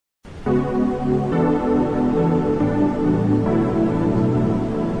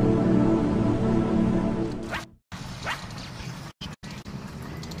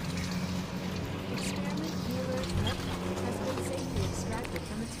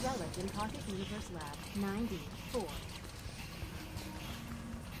in Pocket Universe Lab 94.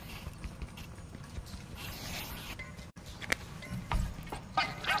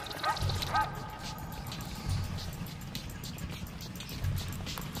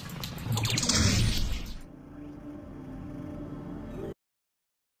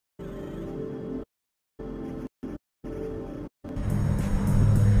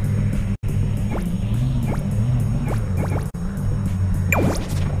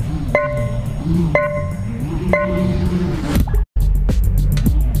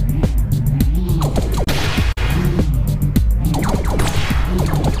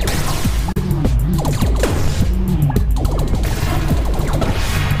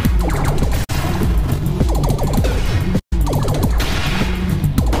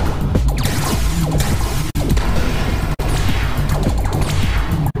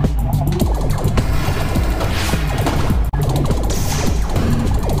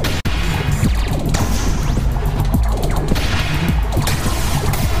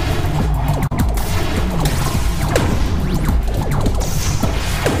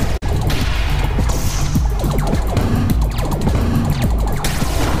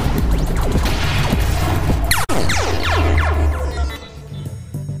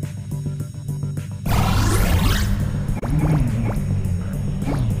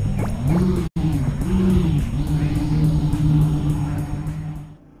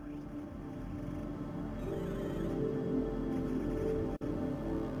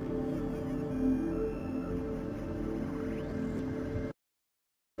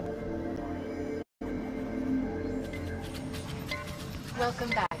 Welcome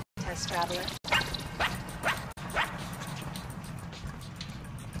back, test traveler.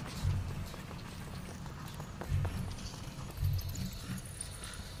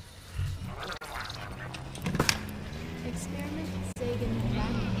 Experiment Sagan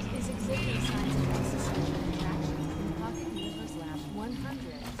Labyrinth is exhibiting signs of existential interaction in Pocket Universe Lab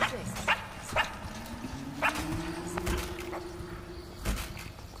 106.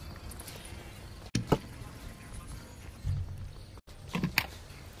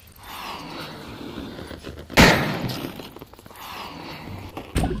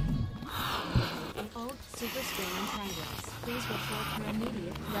 Super strain triangles. Please report for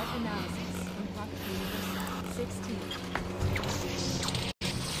immediate ret analysis in Pocket Universe Lab 16.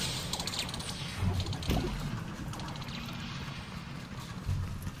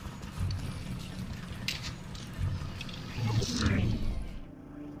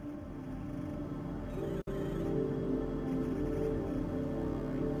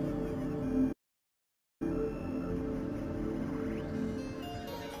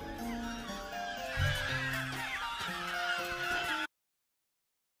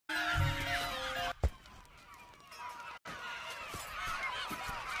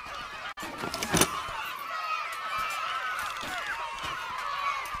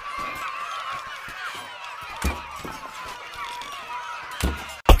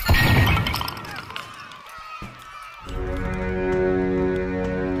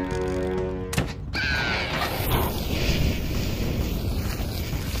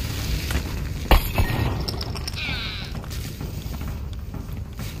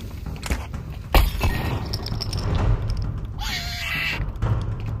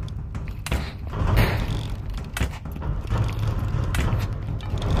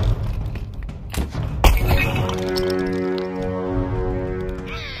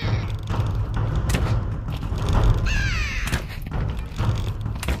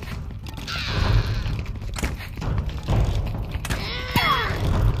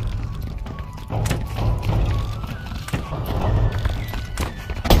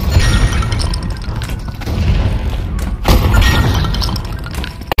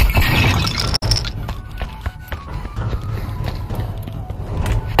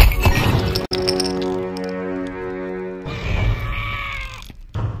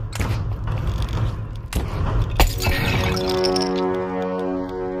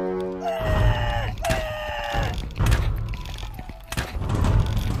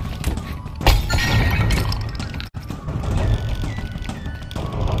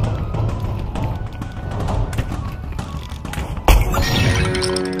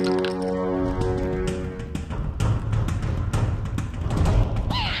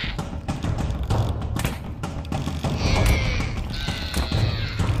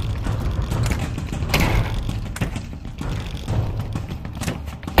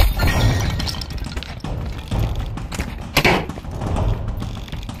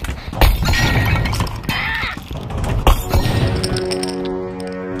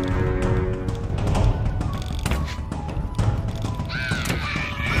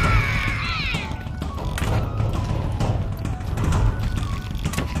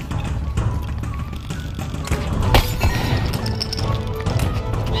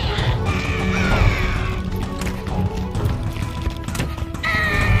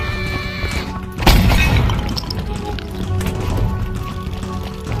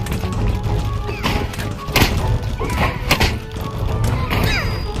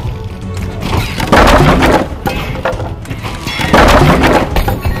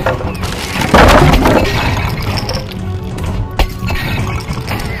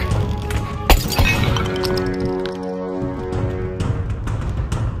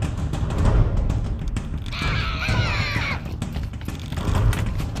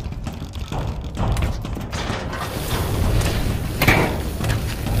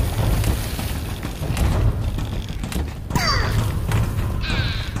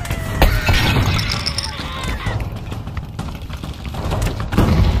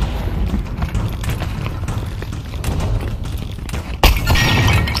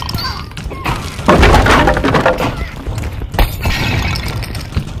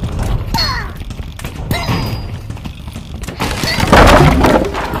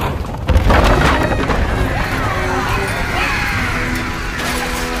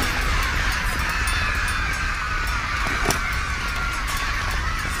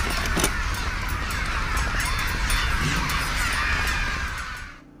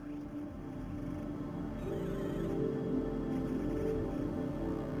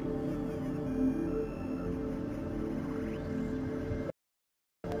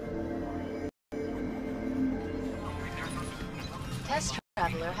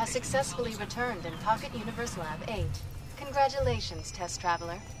 has successfully returned in Pocket Universe Lab 8. Congratulations, test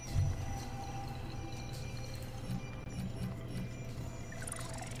traveler.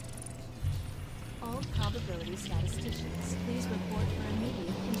 All probability statisticians, please report for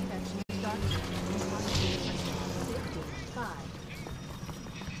immediate introduction to dark matter in Pocket Universe Lab 55.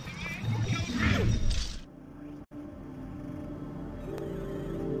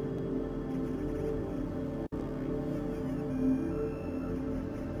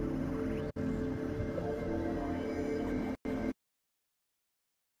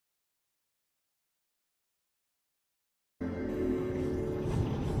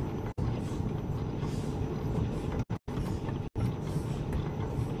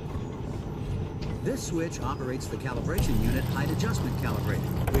 This switch operates the calibration unit height adjustment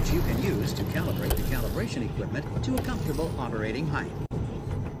calibrator, which you can use to calibrate the calibration equipment to a comfortable operating height.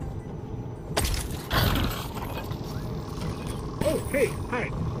 Oh, hey, hi.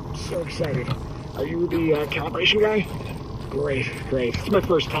 I'm so excited. Are you the calibration guy? Great, great. It's my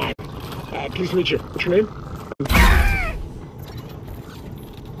first time. Pleased to meet you. What's your name?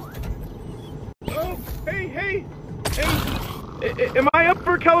 Oh, hey, hey! Hey! Am I up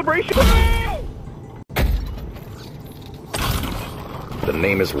for calibration? The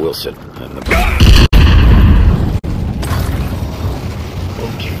name is Wilson, and the...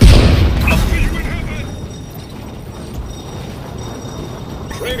 Okay.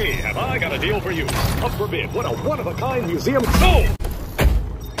 Trainee, have I got a deal for you? Up for bid. What a one-of-a-kind museum. Sold!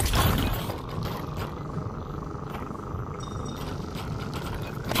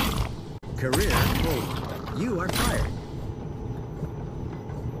 Career over. You are fired.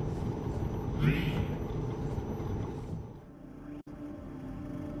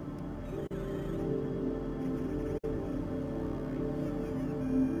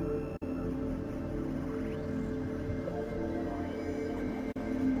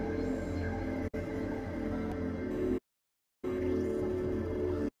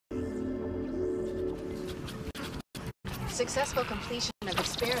 Successful completion of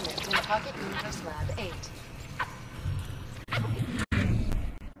experiment in Pocket Universe Lab 8.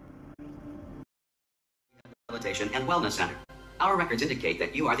 Rehabilitation and Wellness Center. Our records indicate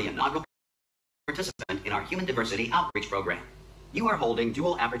that you are the inaugural participant in our Human Diversity Outreach Program. You are holding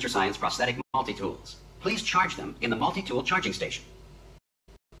dual aperture science prosthetic multi-tools. Please charge them in the multi-tool charging station.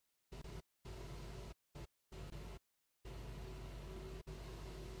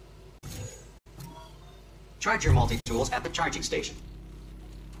 Charge your multi-tools at the charging station.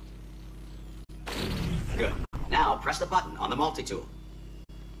 Good. Now press the button on the multi-tool.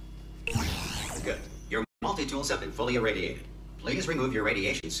 Good. Your multi-tools have been fully irradiated. Please remove your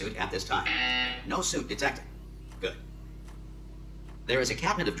radiation suit at this time. No suit detected. Good. There is a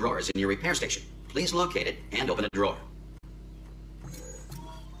cabinet of drawers in your repair station. Please locate it and open a drawer.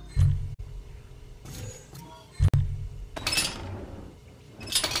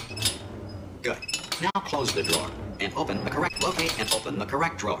 Good. Now close the drawer and locate and open the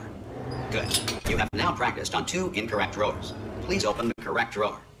correct drawer. Good. You have now practiced on 2 incorrect drawers. Please open the correct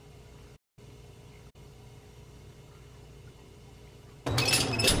drawer.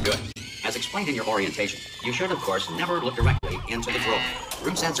 Good. As explained in your orientation, you should, of course, never look directly into the drawer.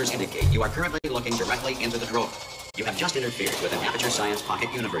 Room sensors indicate you are currently looking directly into the drawer. You have just interfered with an Aperture Science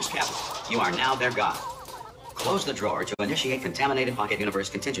Pocket Universe cabinet. You are now their god. Close the drawer to initiate Contaminated Pocket Universe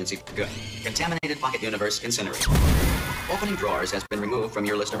contingency. Good. Contaminated Pocket Universe incinerate. Opening drawers has been removed from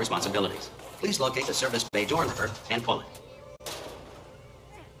your list of responsibilities. Please locate the service bay door lever and pull it.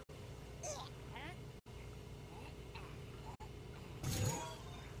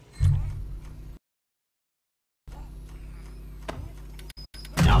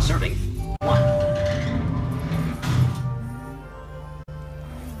 Now serving 1.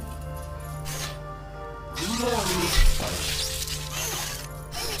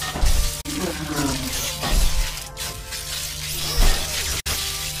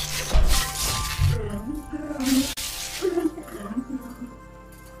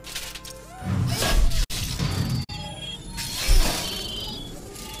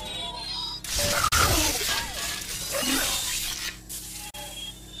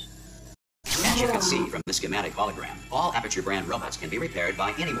 As you can see from the schematic hologram, all Aperture brand robots can be repaired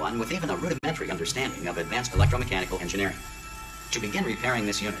by anyone with even a rudimentary understanding of advanced electromechanical engineering. To begin repairing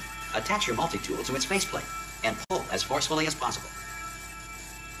this unit, attach your multi-tool to its faceplate and pull as forcefully as possible.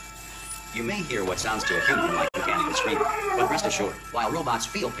 You may hear what sounds to a human like mechanical screaming, but rest assured, while robots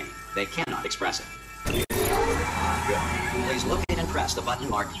feel pain, they cannot express it. Good. Please locate and press the button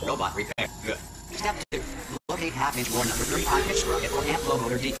marked Robot Repair. Good. Step 2. Locate rotate half-inch bore number 35 pitch sprocket or amp low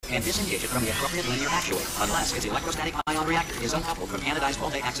motor D and disengage it from the appropriate linear actuator unless its electrostatic ion reactor is uncoupled from anodized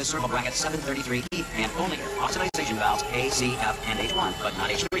multi-axis servo bracket 733E and only if oxidization valves A, C, F, and H1, but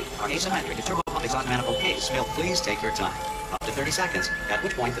not H3, are asymmetric if turbo pump exhaust manifold case failed. Please take your time. Up to 30 seconds, at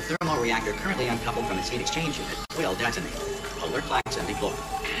which point the thermal reactor currently uncoupled from its heat exchange unit will detonate. Alert klaxon deployed.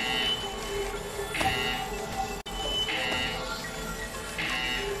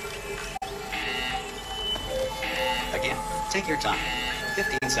 Again, take your time.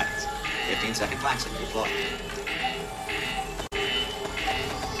 15 seconds. 15-second klaxon deployed.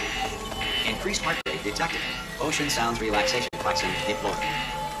 Increased heart rate detected. Ocean sounds relaxation klaxon deployed.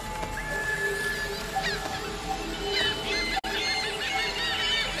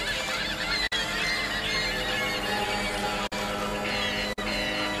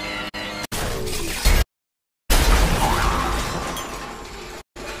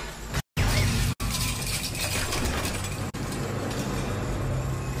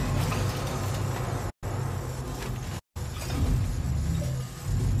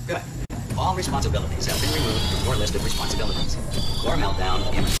 Good. All responsibilities have been removed from your list of responsibilities. Core meltdown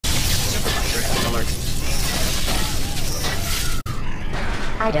imminent. Supervisor has alert.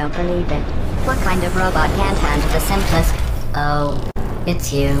 I don't believe it. What kind of robot can't handle the simplest? Oh,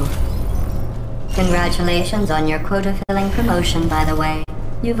 it's you. Congratulations on your quota-filling promotion, by the way.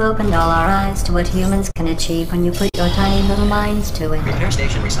 You've opened all our eyes to what humans can achieve when you put your tiny little minds to it. Repair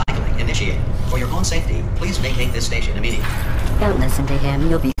station recycling initiated. For your own safety, please vacate this station immediately. Don't listen to him,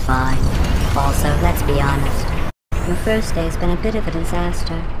 you'll be fine. Also, let's be honest. Your first day's been a bit of a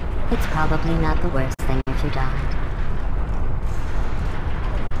disaster. It's probably not the worst thing if you died.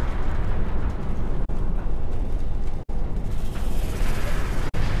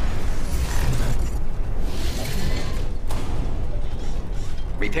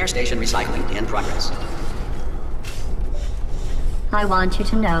 Repair station recycling in progress. I want you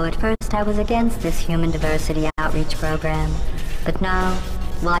to know at first I was against this human diversity outreach program. But now,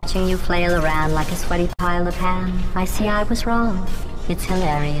 watching you flail around like a sweaty pile of ham, I see I was wrong. It's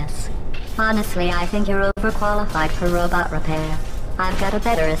hilarious. Honestly, I think you're overqualified for robot repair. I've got a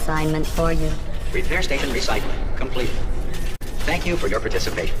better assignment for you. Repair station recycling completed. Thank you for your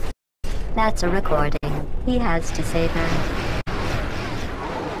participation. That's a recording. He has to say that.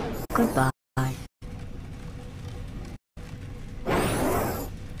 Goodbye.